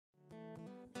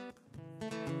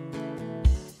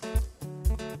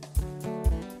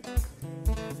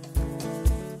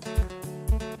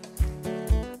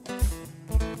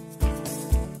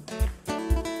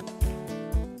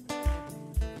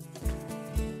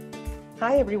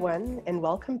Hi everyone, and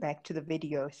welcome back to the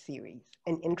video series,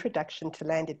 An Introduction to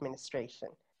Land Administration.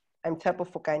 I'm Tapo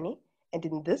Fokani, and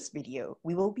in this video,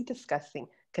 we will be discussing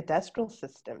cadastral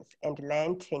systems and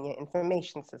land tenure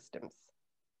information systems.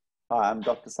 Hi, I'm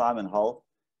Dr. Simon Hull.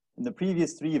 In the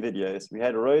previous three videos, we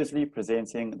had Rosalie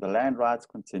presenting the land rights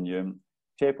continuum,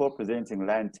 Chepo presenting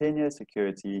land tenure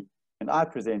security, and I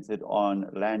presented on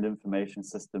land information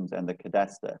systems and the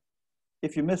cadastre.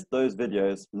 If you missed those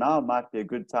videos, now might be a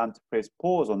good time to press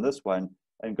pause on this one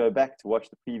and go back to watch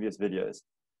the previous videos.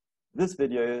 This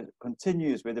video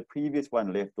continues where the previous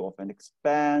one left off and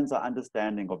expands our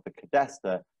understanding of the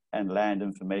cadastre and land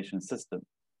information system.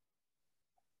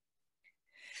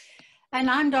 And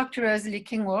I'm Dr. Rosalie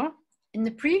Kingwell. In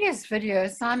the previous video,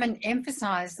 Simon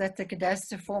emphasized that the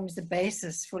cadastre forms the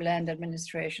basis for land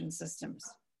administration systems.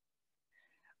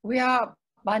 We are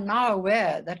by now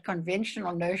aware that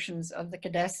conventional notions of the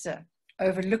cadastre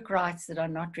overlook rights that are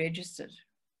not registered.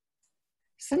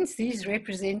 Since these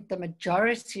represent the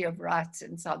majority of rights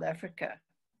in South Africa,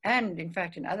 and in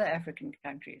fact in other African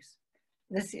countries,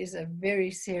 this is a very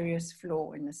serious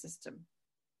flaw in the system.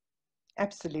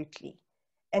 Absolutely.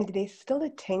 And there's still a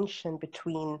tension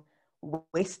between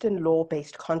Western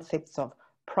law-based concepts of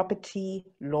property,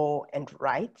 law, and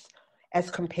rights, as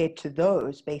compared to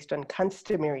those based on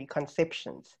customary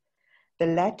conceptions. The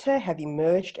latter have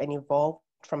emerged and evolved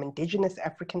from indigenous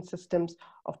African systems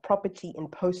of property in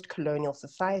post-colonial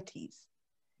societies.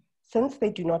 Since they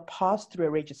do not pass through a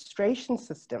registration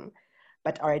system,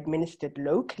 but are administered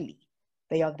locally,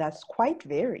 they are thus quite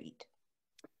varied.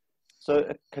 So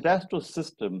a cadastral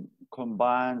system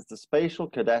combines the spatial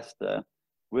cadastre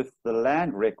with the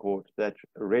land record that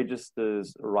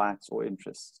registers rights or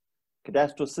interests.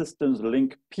 Cadastral systems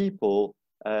link people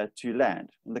to land,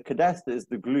 and the cadastre is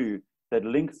the glue that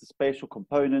links the spatial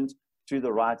component to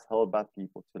the rights held by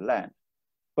people to land.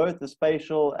 Both the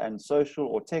spatial and social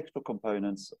or textual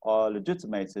components are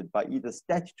legitimated by either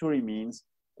statutory means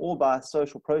or by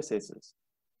social processes.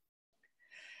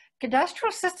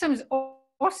 Cadastral systems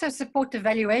also support the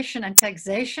valuation and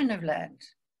taxation of land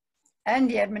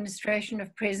and the administration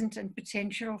of present and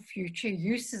potential future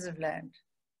uses of land.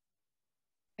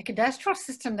 A cadastral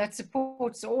system that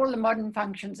supports all the modern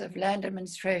functions of land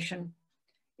administration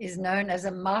is known as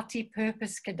a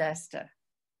multi-purpose cadastre,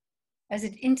 as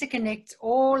it interconnects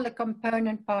all the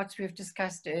component parts we've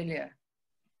discussed earlier.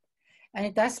 And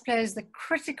it thus plays the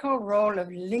critical role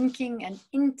of linking and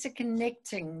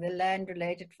interconnecting the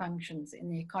land-related functions in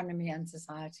the economy and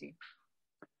society.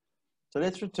 So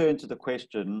let's return to the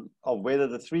question of whether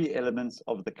the three elements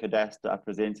of the cadastre I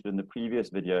presented in the previous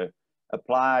video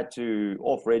apply to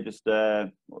off-register,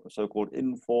 so-called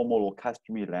informal or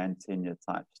customary land tenure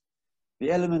types.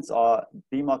 The elements are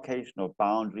demarcation of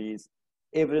boundaries,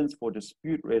 evidence for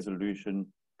dispute resolution,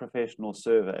 professional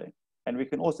survey. And we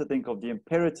can also think of the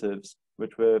imperatives,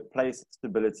 which were place,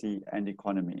 stability, and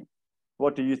economy.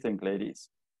 What do you think, ladies?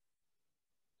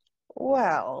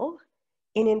 Well,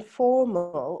 in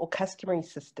informal or customary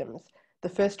systems, the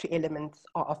first two elements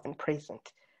are often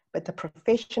present, but the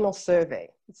professional survey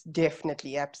is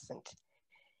definitely absent.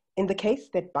 In the case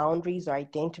that boundaries are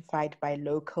identified by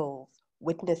locals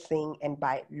witnessing and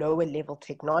by lower level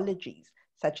technologies,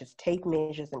 such as tape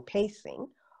measures and pacing,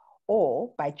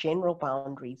 or by general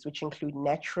boundaries, which include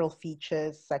natural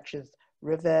features such as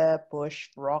river, bush,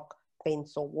 rock,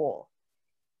 fence, or wall.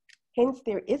 Hence,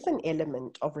 there is an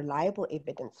element of reliable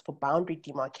evidence for boundary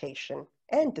demarcation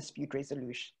and dispute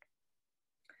resolution.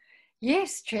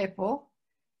 Yes, Chepo.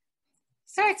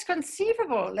 So it's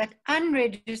conceivable that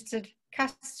unregistered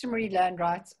customary land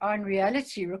rights are in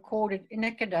reality recorded in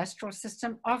a cadastral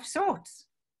system of sorts,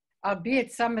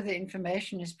 albeit some of the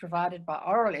information is provided by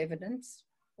oral evidence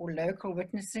or local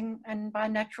witnessing and by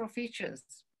natural features.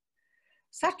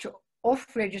 Such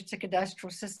off-register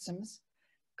cadastral systems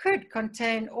could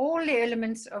contain all the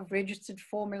elements of registered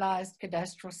formalized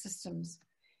cadastral systems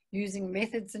using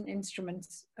methods and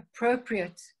instruments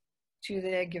appropriate to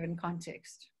their given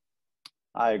context.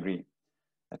 I agree.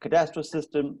 A cadastral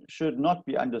system should not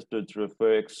be understood to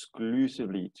refer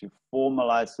exclusively to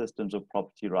formalized systems of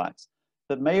property rights,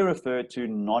 but may refer to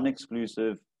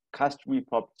non-exclusive customary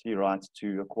property rights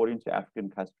according to African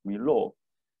customary law.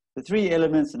 The three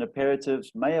elements and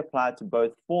imperatives may apply to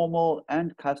both formal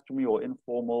and customary or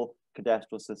informal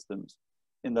cadastral systems.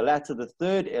 In the latter, the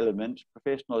third element,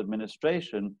 professional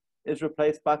administration, is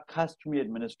replaced by customary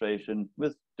administration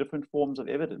with different forms of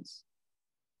evidence.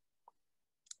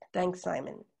 Thanks,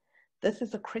 Simon. This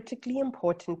is a critically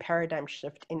important paradigm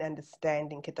shift in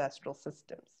understanding cadastral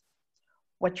systems.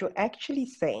 What you're actually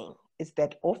saying is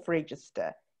that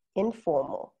off-register,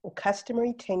 informal, or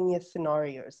customary tenure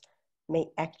scenarios may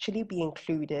actually be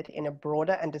included in a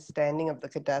broader understanding of the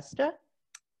cadastre?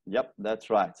 Yep, that's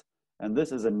right. And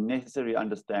this is a necessary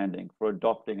understanding for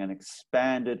adopting an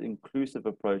expanded, inclusive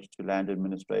approach to land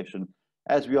administration,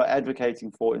 as we are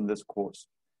advocating for in this course.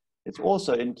 It's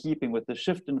also in keeping with the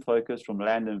shift in focus from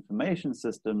land information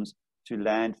systems to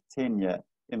land tenure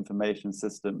information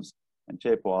systems. And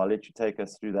Chepo, I'll let you take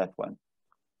us through that one.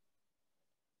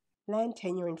 Land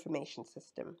tenure information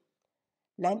system.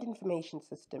 Land information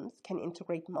systems can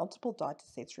integrate multiple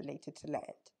datasets related to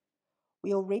land.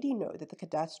 We already know that the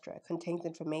cadastre contains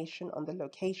information on the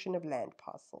location of land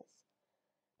parcels.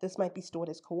 This might be stored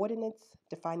as coordinates,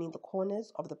 defining the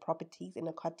corners of the properties in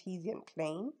a Cartesian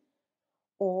plane,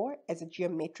 or as a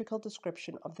geometrical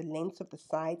description of the lengths of the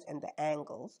sides and the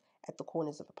angles at the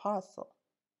corners of the parcel.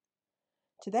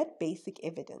 To that basic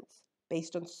evidence,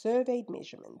 based on surveyed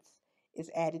measurements, is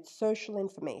added social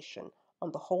information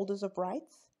on the holders of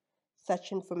rights,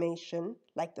 such information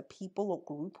like the people or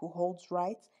group who holds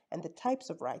rights and the types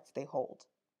of rights they hold.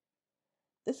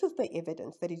 This is the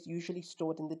evidence that is usually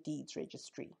stored in the deeds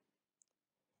registry.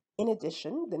 In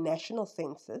addition, the national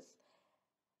census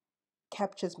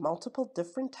captures multiple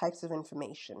different types of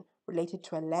information related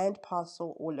to a land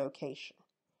parcel or location,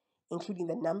 including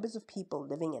the numbers of people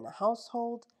living in a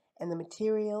household and the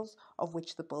materials of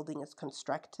which the building is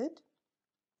constructed.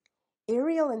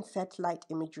 Aerial and satellite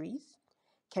imageries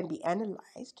can be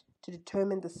analyzed to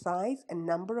determine the size and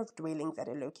number of dwellings at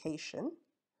a location,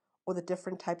 or the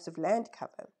different types of land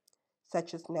cover,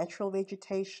 such as natural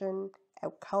vegetation,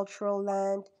 agricultural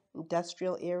land,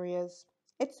 industrial areas,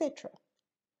 etc.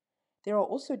 There are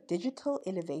also digital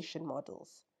elevation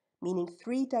models, meaning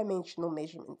three-dimensional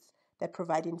measurements that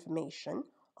provide information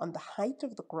on the height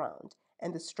of the ground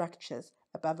and the structures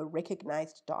above a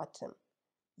recognized datum.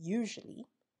 Usually,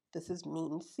 this is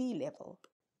mean sea level.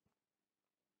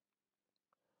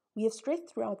 We have stressed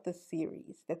throughout this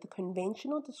series that the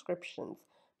conventional descriptions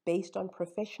based on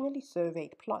professionally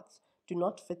surveyed plots do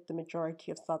not fit the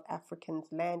majority of South Africans'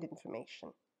 land information.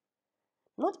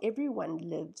 Not everyone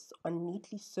lives on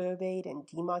neatly surveyed and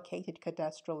demarcated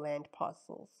cadastral land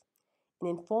parcels. In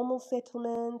informal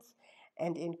settlements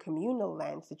and in communal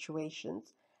land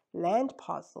situations, land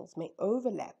parcels may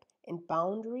overlap and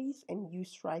boundaries and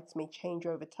use rights may change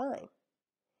over time.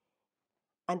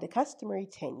 Under customary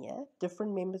tenure,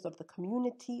 different members of the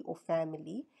community or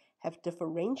family have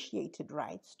differentiated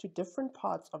rights to different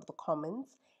parts of the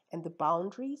commons, and the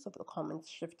boundaries of the commons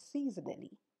shift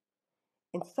seasonally.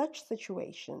 In such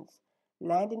situations,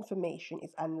 land information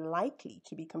is unlikely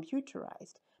to be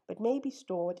computerized, but may be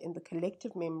stored in the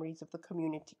collective memories of the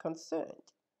community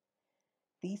concerned.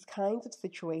 These kinds of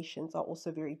situations are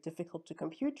also very difficult to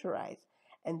computerize,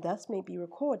 and thus may be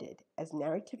recorded as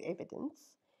narrative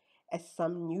evidence, as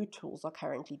some new tools are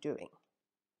currently doing.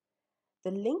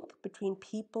 The link between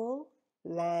people,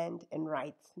 land, and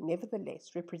rights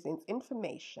nevertheless represents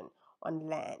information on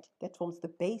land that forms the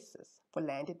basis for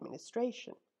land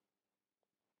administration.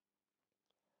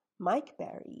 Mike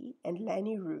Barry and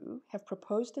LandNNES have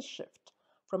proposed a shift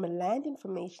from a land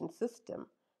information system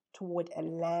toward a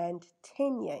land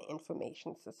tenure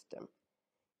information system,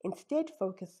 instead of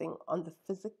focusing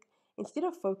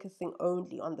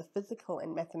only on the physical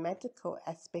and mathematical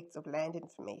aspects of land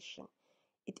information.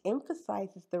 It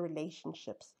emphasizes the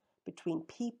relationships between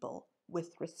people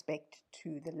with respect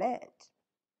to the land.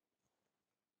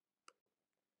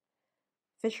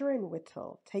 Fisher and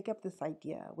Whittle take up this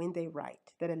idea when they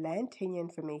write that a land tenure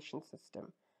information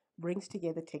system brings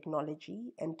together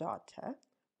technology and data,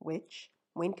 which,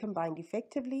 when combined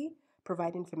effectively,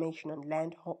 provide information on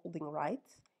land holding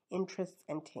rights, interests,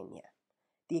 and tenure,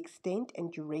 the extent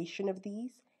and duration of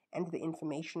these, and the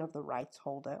information of the rights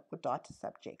holder or data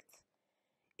subjects.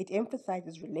 It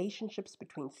emphasizes relationships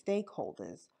between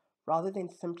stakeholders rather than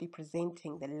simply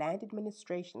presenting the land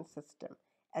administration system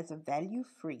as a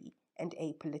value-free and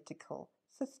apolitical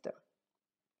system.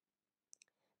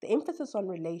 The emphasis on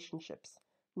relationships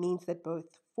means that both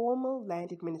formal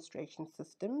land administration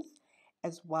systems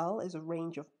as well as a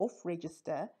range of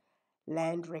off-register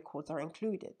land records are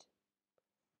included.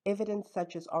 Evidence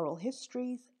such as oral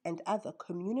histories and other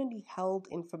communally held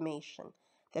information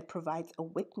that provides a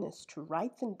witness to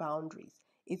rights and boundaries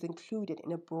is included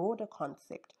in a broader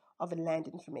concept of a land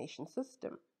information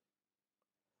system.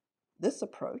 This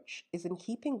approach is in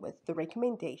keeping with the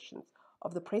recommendations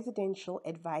of the Presidential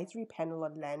Advisory Panel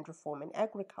on Land Reform and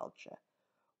Agriculture,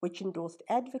 which endorsed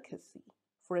advocacy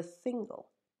for a single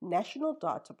national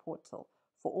data portal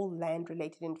for all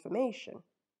land-related information.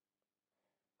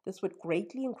 This would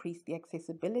greatly increase the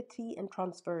accessibility and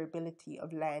transferability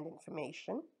of land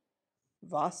information,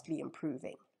 vastly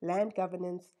improving land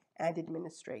governance and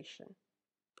administration.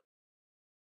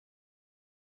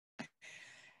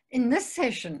 In this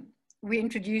session, we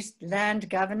introduced land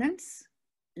governance,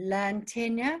 land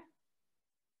tenure,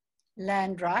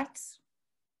 land rights,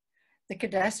 the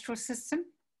cadastral system,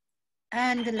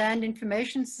 and the land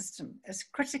information system as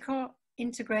critical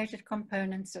integrated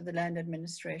components of the land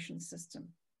administration system.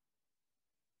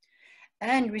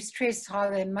 And we stressed how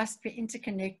they must be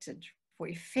interconnected for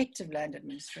effective land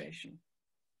administration.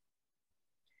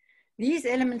 These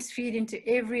elements feed into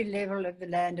every level of the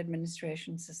land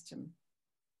administration system.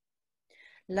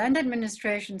 Land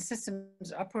administration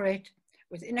systems operate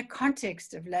within a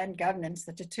context of land governance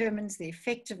that determines the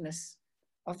effectiveness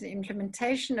of the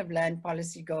implementation of land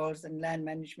policy goals and land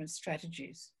management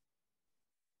strategies.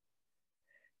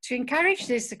 To encourage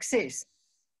their success,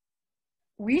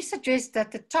 we suggest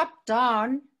that the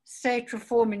top-down state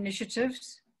reform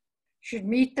initiatives should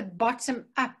meet the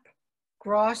bottom-up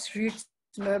grassroots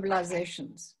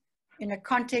mobilizations in a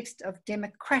context of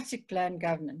democratic land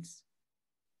governance,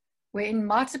 wherein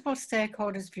multiple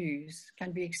stakeholders' views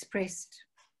can be expressed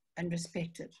and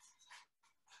respected.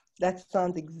 That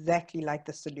sounds exactly like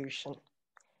the solution.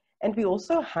 And we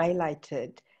also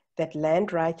highlighted that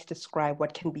land rights describe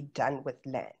what can be done with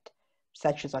land,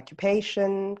 such as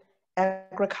occupation,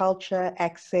 agriculture,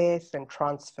 access, and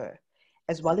transfer,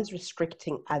 as well as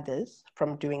restricting others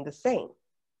from doing the same.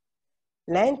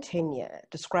 Land tenure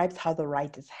describes how the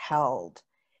right is held.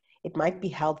 It might be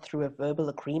held through a verbal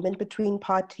agreement between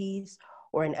parties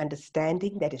or an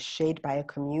understanding that is shared by a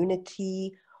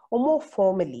community, or more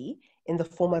formally, in the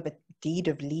form of a deed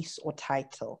of lease or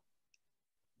title.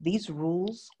 These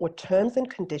rules or terms and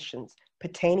conditions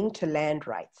pertaining to land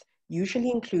rights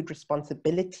usually include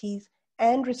responsibilities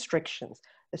and restrictions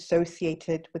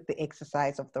associated with the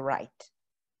exercise of the right.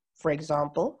 For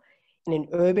example, in an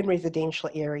urban residential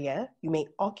area, you may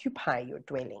occupy your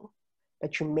dwelling,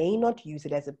 but you may not use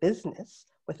it as a business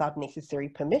without necessary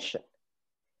permission.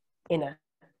 In a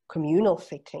communal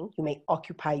setting, you may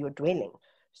occupy your dwelling,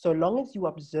 so long as you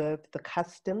observe the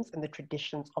customs and the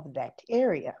traditions of that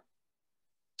area.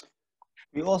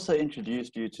 We also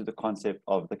introduced you to the concept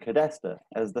of the cadastre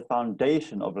as the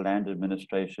foundation of land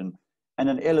administration and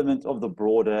an element of the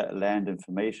broader land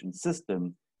information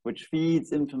system, which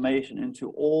feeds information into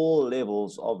all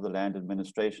levels of the land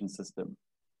administration system.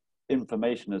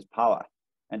 Information is power,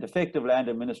 and effective land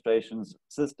administration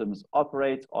systems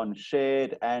operate on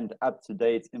shared and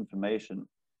up-to-date information.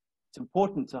 It's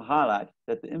important to highlight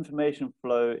that the information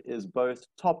flow is both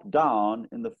top-down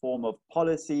in the form of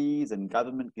policies and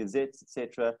government gazettes,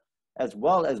 etc., as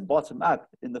well as bottom-up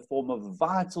in the form of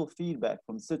vital feedback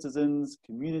from citizens,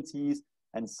 communities,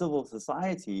 and civil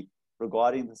society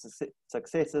regarding the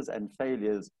successes and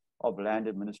failures of land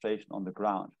administration on the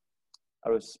ground.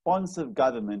 A responsive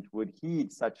government would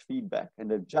heed such feedback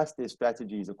and adjust their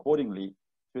strategies accordingly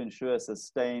to ensure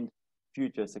sustained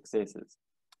future successes.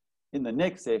 In the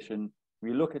next session,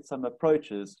 we look at some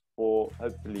approaches for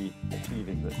hopefully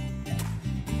achieving this.